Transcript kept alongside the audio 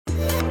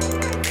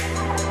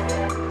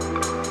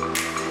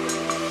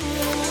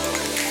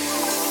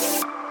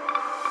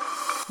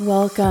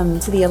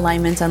Welcome to the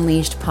Alignment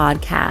Unleashed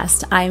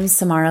podcast. I'm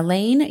Samara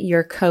Lane,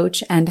 your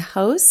coach and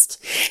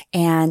host,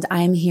 and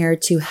I'm here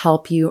to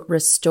help you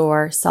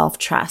restore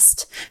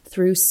self-trust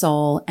through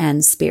soul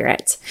and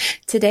spirit.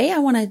 Today, I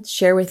want to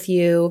share with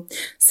you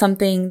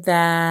something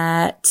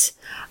that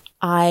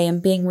I am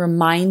being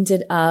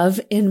reminded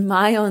of in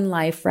my own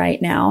life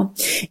right now,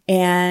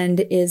 and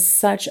is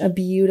such a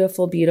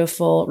beautiful,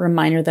 beautiful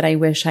reminder that I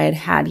wish I had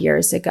had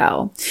years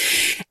ago.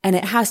 And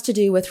it has to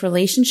do with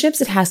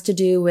relationships. It has to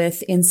do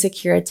with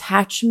insecure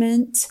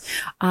attachment,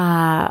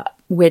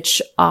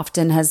 which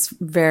often has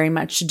very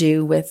much to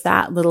do with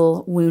that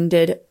little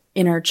wounded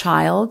inner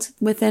child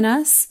within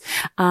us.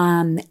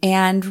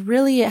 And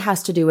really it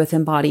has to do with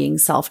embodying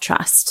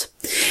self-trust.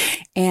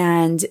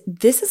 And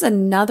this is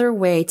another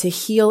way to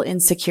heal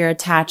insecure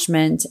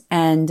attachment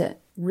and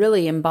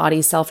really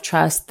embody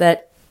self-trust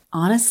that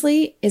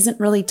honestly isn't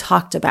really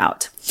talked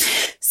about.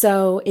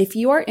 So if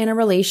you are in a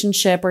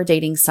relationship or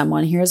dating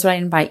someone, here's what I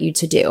invite you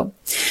to do.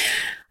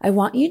 I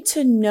want you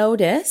to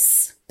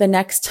notice the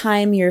next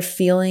time you're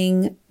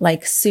feeling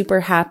like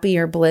super happy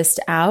or blissed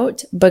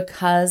out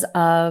because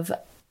of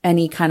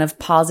any kind of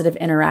positive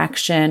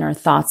interaction or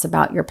thoughts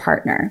about your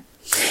partner.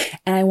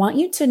 And I want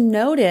you to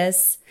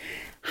notice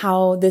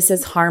how this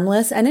is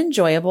harmless and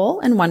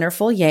enjoyable and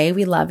wonderful. Yay,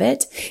 we love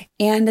it.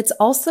 And it's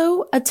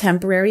also a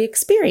temporary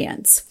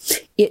experience.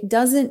 It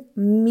doesn't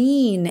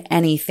mean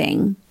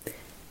anything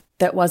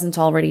that wasn't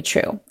already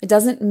true. It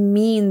doesn't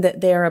mean that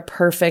they're a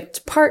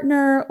perfect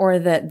partner or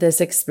that this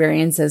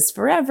experience is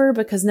forever,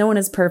 because no one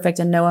is perfect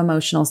and no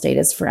emotional state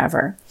is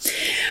forever.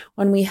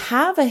 When we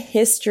have a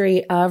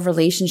history of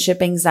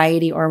relationship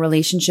anxiety or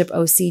relationship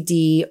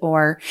OCD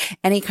or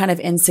any kind of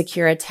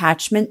insecure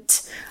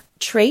attachment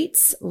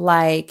traits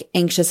like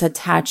anxious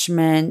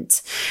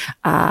attachment,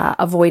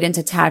 avoidant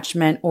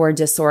attachment, or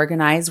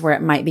disorganized, where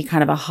it might be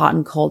kind of a hot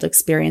and cold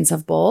experience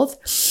of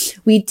both,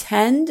 we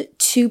tend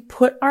to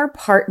put our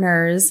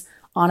partners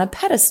on a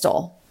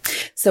pedestal.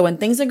 So when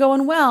things are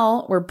going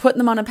well, we're putting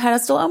them on a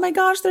pedestal. Oh my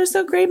gosh, they're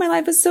so great. My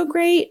life is so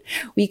great.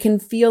 We can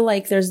feel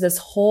like there's this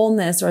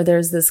wholeness or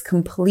there's this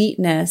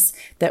completeness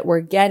that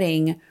we're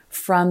getting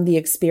from the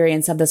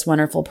experience of this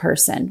wonderful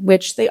person,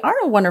 which they are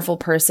a wonderful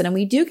person and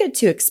we do get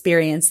to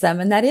experience them.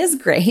 And that is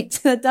great.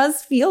 That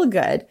does feel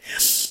good,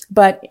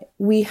 but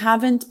we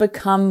haven't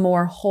become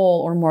more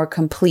whole or more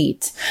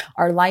complete.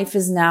 Our life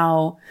is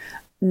now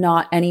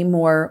not any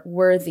more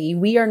worthy.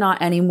 We are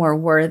not any more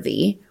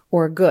worthy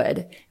or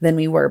good than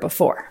we were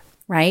before.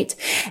 Right?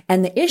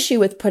 And the issue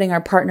with putting our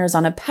partners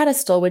on a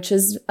pedestal, which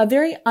is a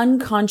very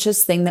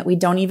unconscious thing that we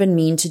don't even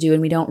mean to do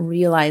and we don't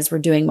realize we're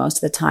doing most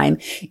of the time,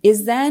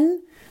 is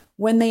then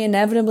when they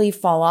inevitably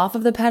fall off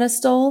of the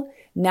pedestal,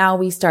 now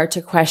we start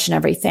to question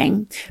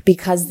everything,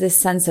 because this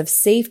sense of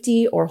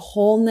safety or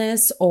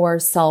wholeness or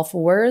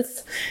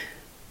self-worth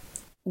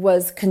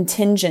was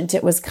contingent.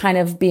 It was kind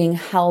of being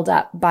held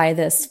up by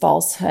this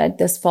falsehood,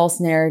 this false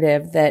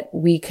narrative that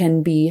we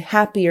can be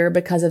happier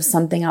because of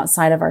something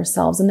outside of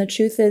ourselves. And the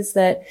truth is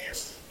that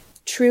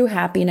true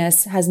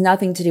happiness has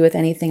nothing to do with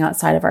anything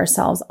outside of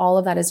ourselves. All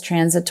of that is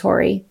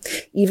transitory.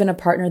 Even a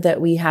partner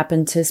that we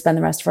happen to spend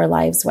the rest of our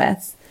lives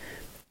with.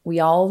 We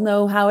all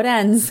know how it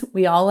ends.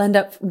 We all end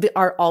up,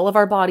 all of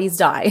our bodies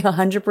die,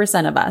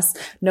 100% of us.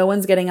 No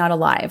one's getting out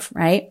alive,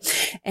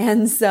 right?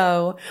 And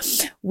so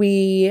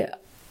we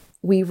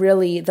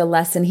really, the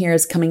lesson here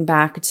is coming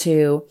back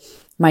to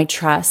my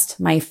trust,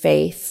 my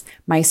faith,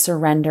 my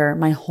surrender,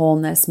 my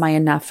wholeness, my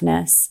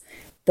enoughness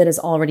that is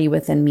already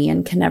within me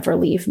and can never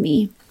leave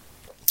me.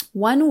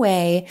 One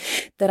way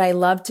that I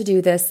love to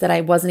do this that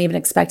I wasn't even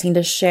expecting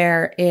to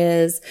share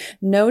is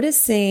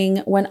noticing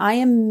when I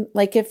am,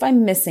 like if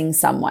I'm missing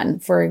someone,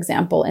 for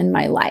example, in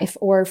my life,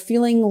 or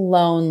feeling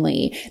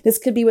lonely. This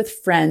could be with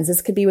friends.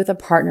 This could be with a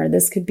partner.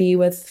 This could be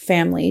with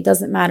family. It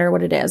doesn't matter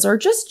what it is, or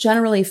just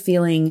generally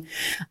feeling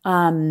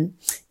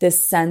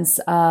this sense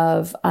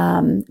of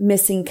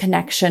missing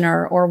connection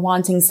or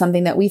wanting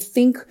something that we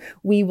think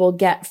we will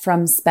get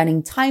from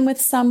spending time with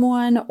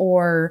someone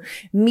or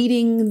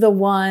meeting the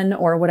one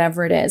or whatever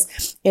it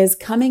is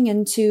coming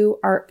into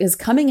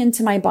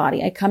my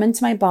body. I come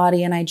into my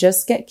body and I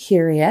just get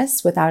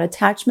curious without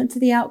attachment to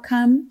the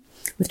outcome,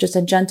 with just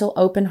a gentle,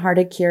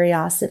 open-hearted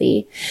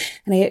curiosity.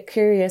 And I get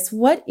curious,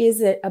 what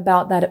is it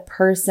about that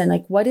person?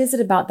 Like, what is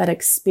it about that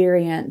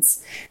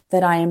experience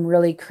that I am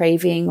really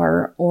craving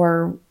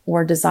or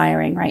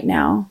desiring right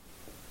now?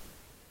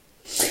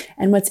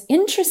 And what's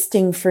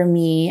interesting for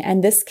me,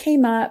 and this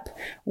came up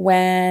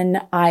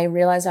when I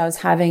realized I was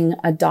having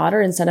a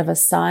daughter instead of a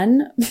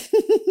son,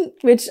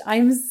 which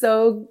I'm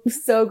so,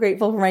 so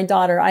grateful for my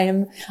daughter.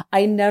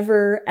 I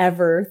never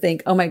ever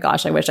think, oh my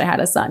gosh, I wish I had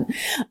a son.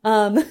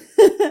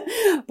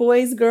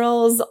 Boys,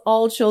 girls,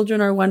 all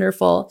children are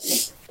wonderful.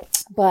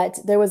 But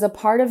there was a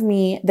part of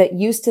me that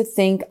used to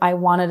think I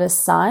wanted a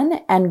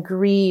son and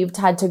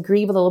had to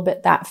grieve a little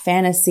bit that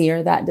fantasy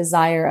or that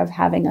desire of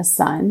having a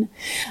son.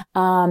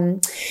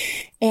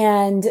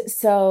 And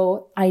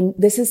so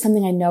this is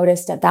something I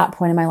noticed at that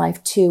point in my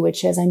life too,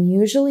 which is I'm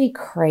usually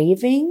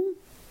craving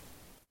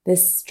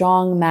this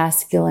strong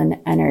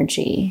masculine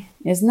energy.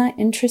 Isn't that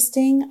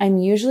interesting? I'm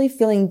usually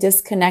feeling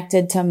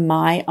disconnected to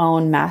my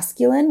own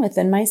masculine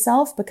within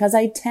myself because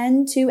I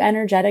tend to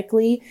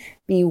energetically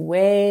be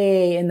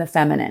way in the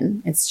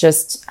feminine. It's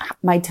just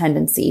my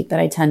tendency that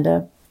I tend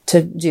to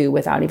do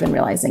without even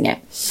realizing it.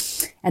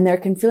 And there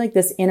can feel like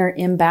this inner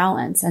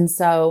imbalance. And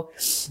so,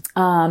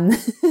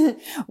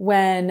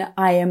 when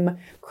I am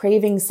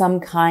craving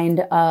some kind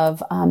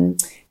of,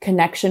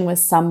 connection with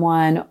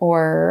someone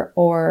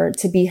or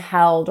to be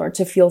held or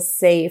to feel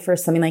safe or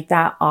something like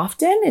that,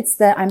 often it's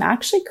that I'm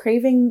actually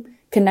craving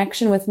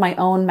connection with my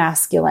own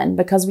masculine,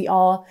 because we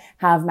all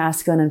have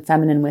masculine and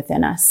feminine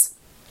within us.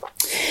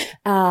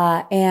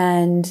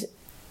 And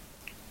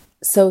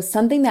so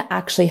something that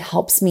actually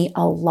helps me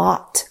a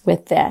lot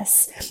with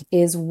this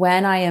is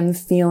when I am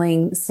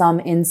feeling some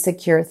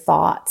insecure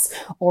thoughts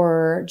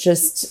or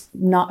just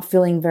not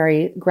feeling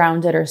very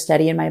grounded or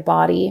steady in my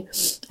body,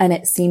 and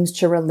it seems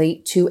to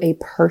relate to a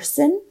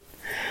person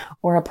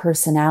or a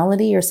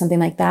personality or something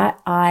like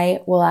that,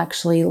 I will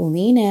actually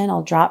lean in,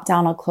 I'll drop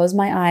down, I'll close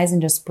my eyes and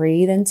just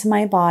breathe into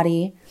my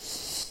body.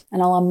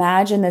 And I'll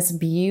imagine this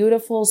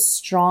beautiful,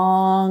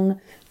 strong,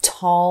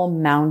 tall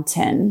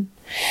mountain.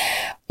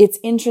 It's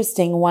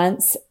interesting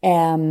once,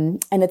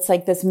 and it's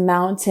like this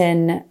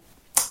mountain,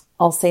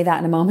 I'll say that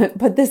in a moment,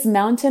 but this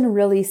mountain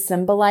really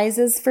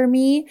symbolizes for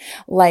me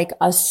like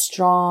a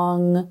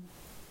strong,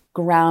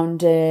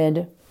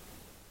 grounded,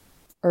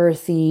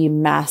 earthy,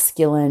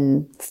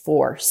 masculine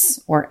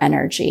force or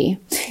energy.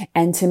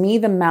 And to me,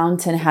 the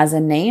mountain has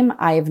a name.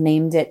 I've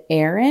named it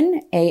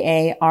Aaron,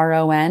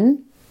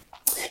 Aaron.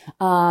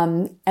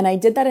 And I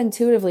did that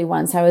intuitively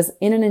once. I was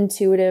in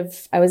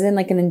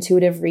like an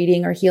intuitive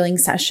reading or healing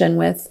session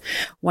with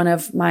one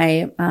of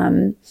my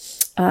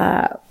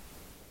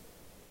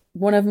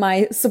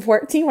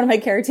support team, one of my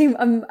care team,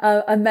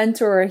 a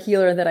mentor or a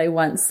healer that I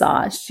once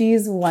saw.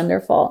 She's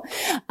wonderful.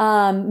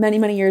 Many,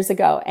 many years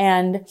ago.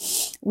 And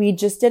we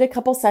just did a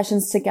couple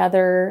sessions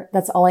together.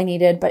 That's all I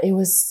needed, but it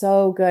was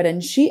so good.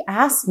 And she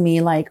asked me,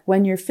 like,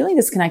 when you're feeling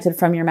disconnected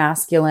from your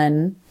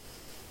masculine,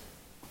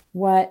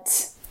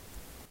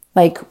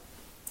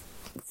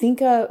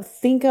 think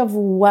of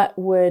what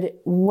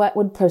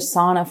would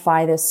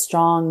personify this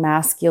strong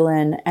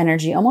masculine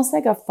energy, almost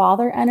like a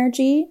father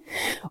energy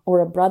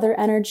or a brother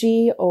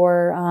energy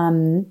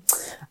or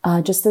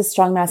just this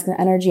strong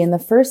masculine energy. And the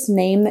first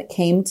name that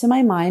came to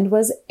my mind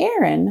was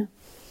Aaron.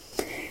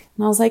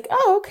 And I was like,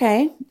 oh,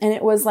 okay. And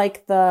it was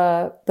like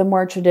the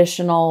more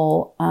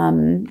traditional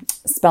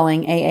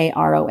spelling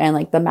Aaron,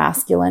 like the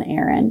masculine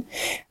Aaron.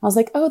 I was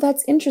like, oh,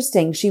 that's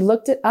interesting. She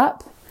looked it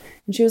up.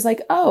 And she was like,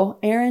 oh,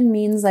 Aaron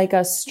means like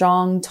a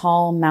strong,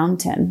 tall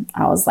mountain.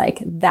 I was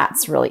like,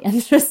 that's really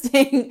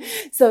interesting.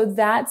 So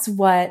that's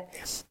what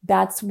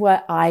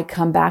I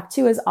come back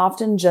to, is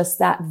often just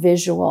that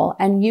visual.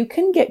 And you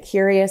can get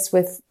curious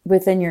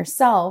within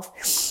yourself.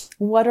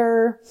 What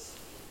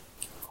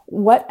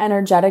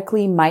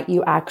energetically might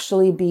you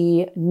actually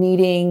be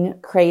needing,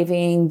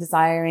 craving,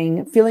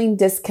 desiring, feeling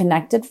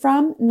disconnected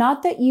from?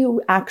 Not that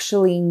you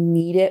actually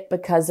need it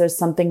because there's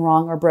something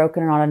wrong or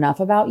broken or not enough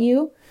about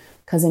you,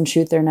 because in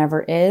truth, there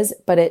never is,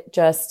 but it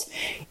just,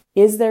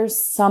 is there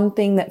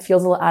something that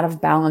feels a little out of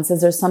balance?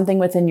 Is there something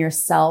within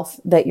yourself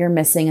that you're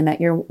missing and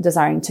that you're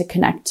desiring to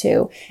connect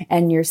to?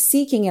 And you're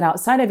seeking it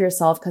outside of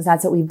yourself because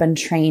that's what we've been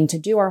trained to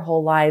do our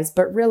whole lives.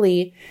 But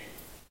really,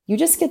 you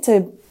just get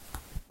to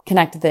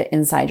connect with it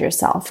inside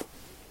yourself.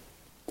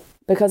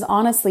 Because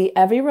honestly,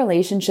 every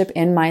relationship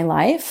in my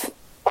life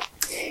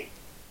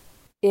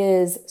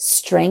is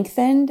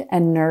strengthened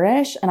and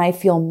nourished, and I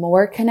feel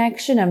more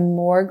connection and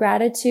more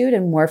gratitude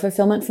and more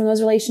fulfillment from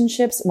those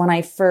relationships when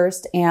I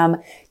first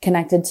am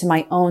connected to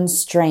my own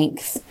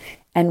strength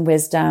and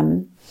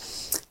wisdom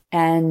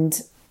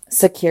and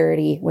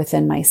security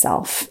within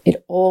myself.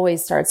 It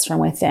always starts from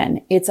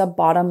within. It's a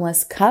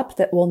bottomless cup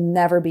that will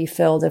never be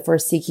filled if we're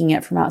seeking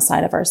it from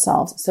outside of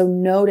ourselves. So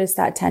notice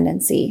that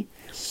tendency.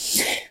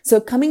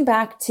 So coming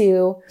back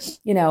to,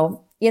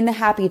 in the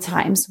happy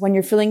times when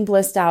you're feeling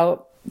blissed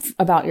out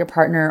about your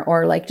partner,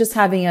 or like just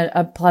having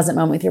a pleasant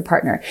moment with your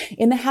partner.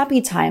 In the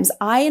happy times,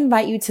 I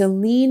invite you to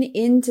lean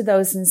into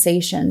those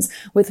sensations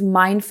with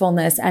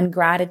mindfulness and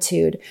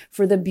gratitude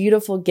for the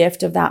beautiful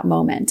gift of that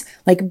moment.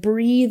 Like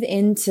breathe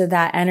into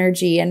that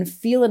energy and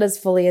feel it as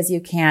fully as you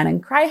can,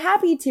 and cry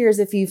happy tears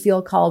if you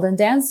feel called, and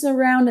dance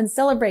around and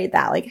celebrate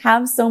that. Like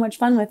have so much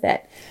fun with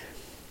it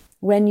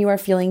when you are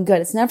feeling good.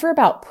 It's never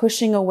about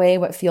pushing away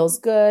what feels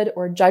good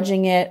or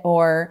judging it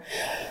or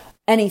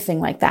anything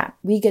like that.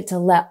 We get to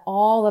let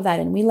all of that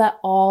in. We let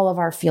all of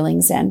our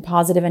feelings in,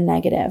 positive and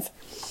negative.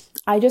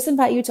 I just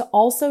invite you to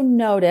also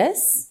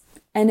notice,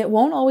 and it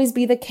won't always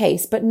be the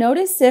case, but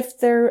notice if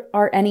there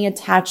are any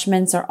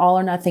attachments or all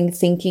or nothing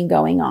thinking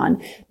going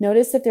on.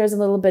 Notice if there's a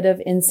little bit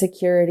of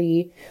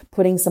insecurity,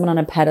 putting someone on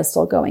a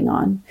pedestal going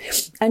on.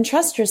 And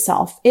trust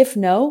yourself. If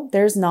no,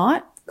 there's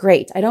not,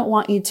 Great. I don't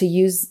want you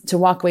to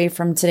walk away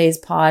from today's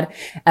pod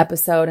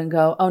episode and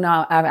go, oh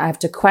no, I have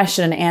to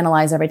question and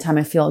analyze every time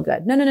I feel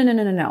good.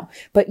 No.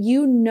 But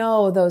you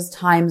know those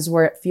times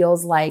where it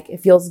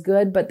feels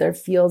good, but there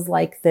feels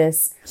like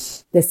this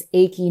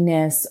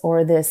achiness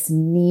or this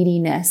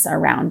neediness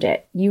around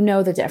it. You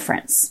know the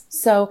difference.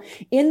 So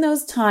in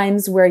those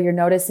times where you're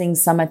noticing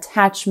some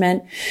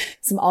attachment,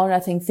 some all or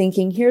nothing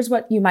thinking, here's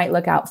what you might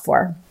look out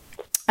for.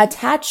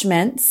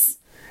 Attachments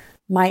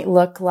might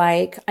look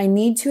like, I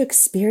need to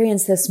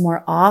experience this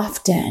more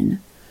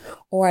often,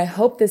 or I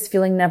hope this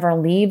feeling never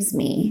leaves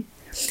me.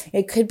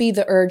 It could be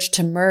the urge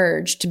to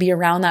merge, to be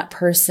around that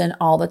person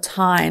all the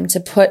time, to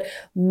put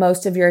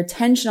most of your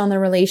attention on the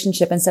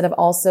relationship instead of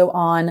also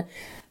on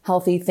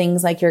healthy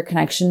things like your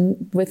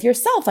connection with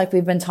yourself, like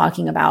we've been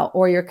talking about,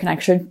 or your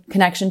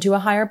connection to a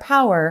higher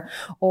power,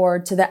 or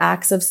to the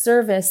acts of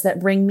service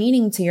that bring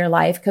meaning to your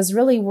life. Because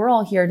really, we're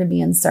all here to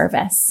be in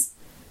service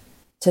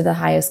to the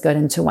highest good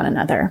and to one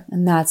another.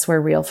 And that's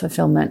where real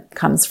fulfillment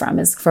comes from,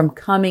 is from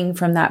coming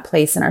from that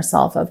place in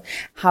ourselves of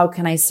how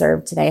can I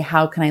serve today?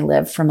 How can I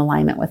live from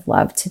alignment with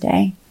love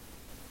today?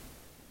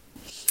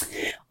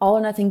 All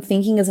or nothing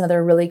thinking is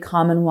another really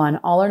common one.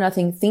 All or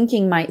nothing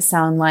thinking might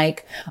sound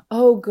like,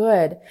 oh,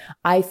 good,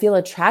 I feel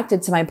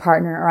attracted to my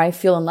partner, or I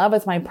feel in love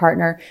with my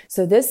partner.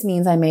 So this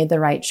means I made the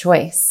right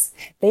choice.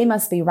 They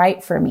must be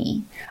right for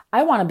me.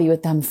 I want to be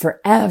with them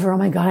forever. Oh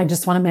my God, I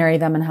just want to marry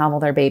them and have all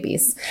their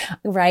babies,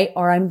 right?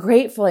 Or I'm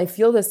grateful I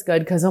feel this good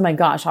because, oh my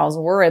gosh, I was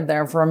worried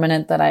there for a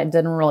minute that I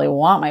didn't really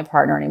want my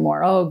partner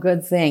anymore. Oh,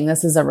 good thing.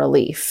 This is a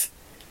relief.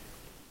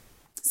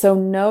 So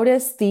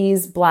notice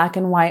these black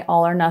and white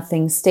all or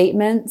nothing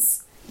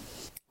statements,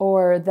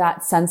 or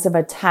that sense of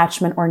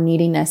attachment or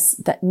neediness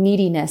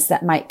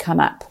that might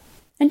come up,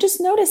 and just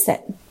notice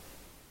it.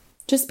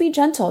 Just be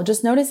gentle.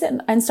 Just notice it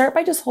and start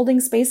by just holding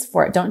space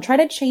for it. Don't try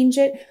to change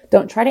it.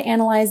 Don't try to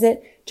analyze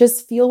it.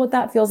 Just feel what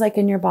that feels like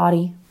in your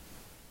body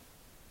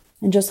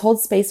and just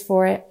hold space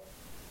for it.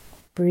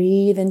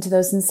 Breathe into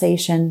those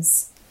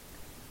sensations.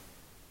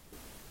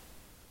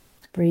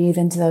 Breathe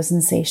into those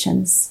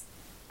sensations.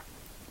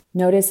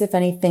 Notice if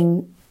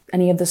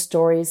any of the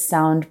stories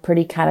sound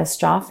pretty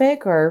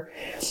catastrophic or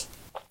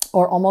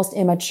almost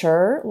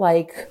immature,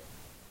 like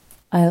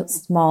a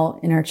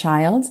small inner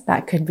child.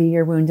 That could be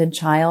your wounded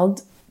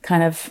child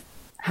kind of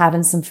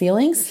having some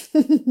feelings.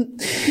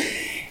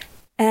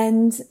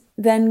 And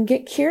then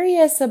get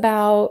curious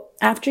about,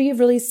 after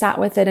you've really sat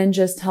with it and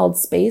just held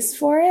space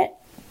for it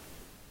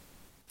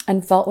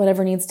and felt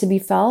whatever needs to be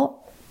felt,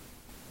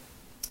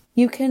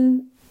 you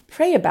can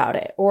pray about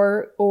it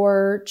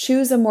or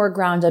choose a more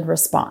grounded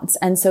response.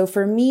 And so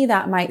for me,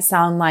 that might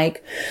sound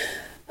like,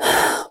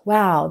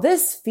 wow,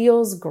 this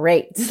feels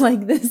great.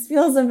 Like, this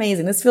feels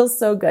amazing. This feels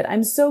so good.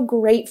 I'm so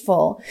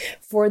grateful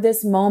for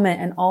this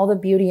moment and all the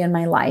beauty in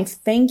my life.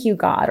 Thank you,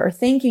 God, or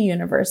thank you,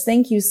 universe.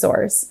 Thank you,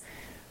 source.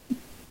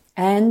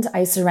 And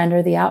I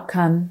surrender the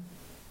outcome.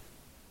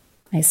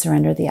 I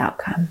surrender the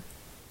outcome.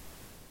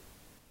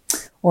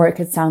 Or it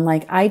could sound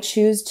like, I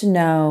choose to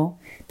know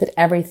that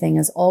everything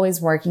is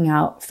always working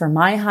out for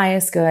my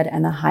highest good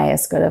and the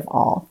highest good of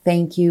all.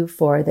 Thank you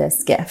for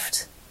this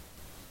gift.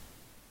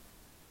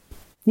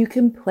 You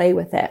can play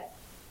with it.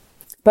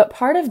 But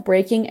part of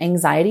breaking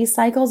anxiety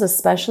cycles,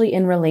 especially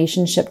in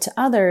relationship to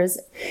others,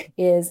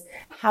 is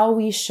how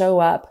we show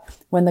up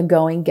when the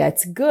going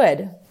gets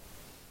good.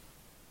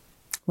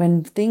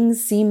 When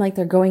things seem like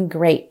they're going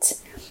great,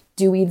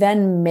 do we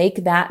then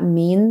make that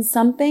mean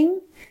something?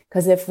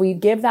 Because if we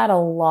give that a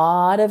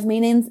lot of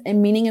meaning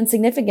and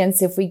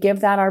significance, if we give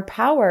that our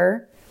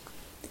power,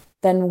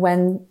 then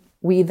when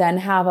we then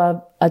have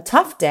a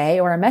tough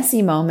day or a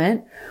messy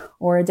moment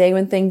or a day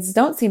when things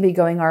don't seem to be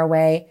going our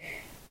way,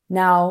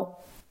 now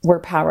we're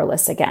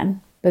powerless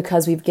again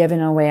because we've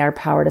given away our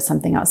power to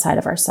something outside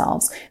of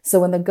ourselves.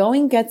 So when the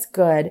going gets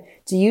good,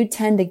 do you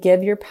tend to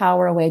give your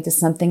power away to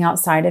something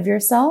outside of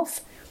yourself?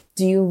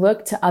 Do you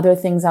look to other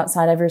things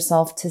outside of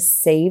yourself to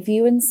save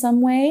you in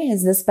some way?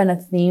 Has this been a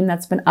theme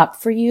that's been up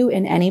for you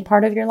in any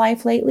part of your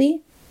life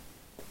lately?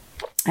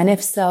 And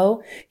if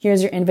so,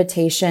 here's your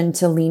invitation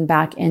to lean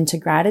back into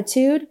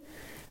gratitude.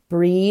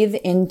 Breathe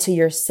into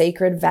your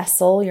sacred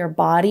vessel, your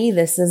body.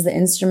 This is the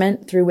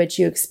instrument through which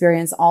you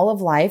experience all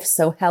of life.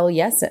 So hell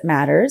yes, it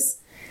matters.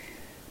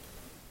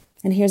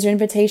 And here's your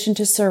invitation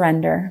to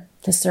surrender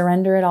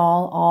it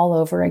all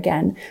over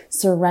again.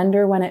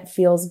 Surrender when it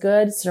feels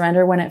good.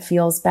 Surrender when it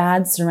feels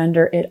bad.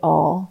 Surrender it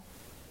all.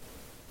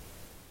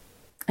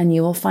 And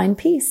you will find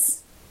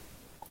peace.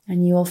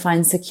 And you will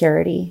find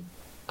security.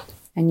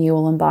 And you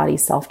will embody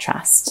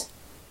self-trust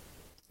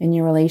in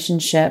your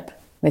relationship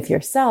with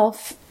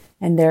yourself,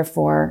 and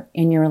therefore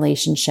in your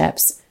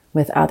relationships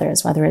with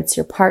others, whether it's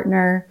your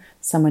partner,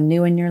 someone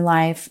new in your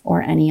life,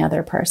 or any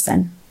other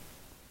person.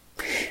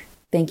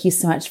 Thank you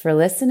so much for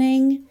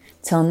listening.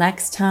 Till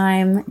next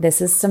time, this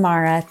is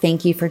Samara.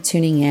 Thank you for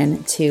tuning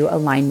in to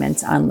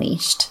Alignment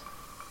Unleashed.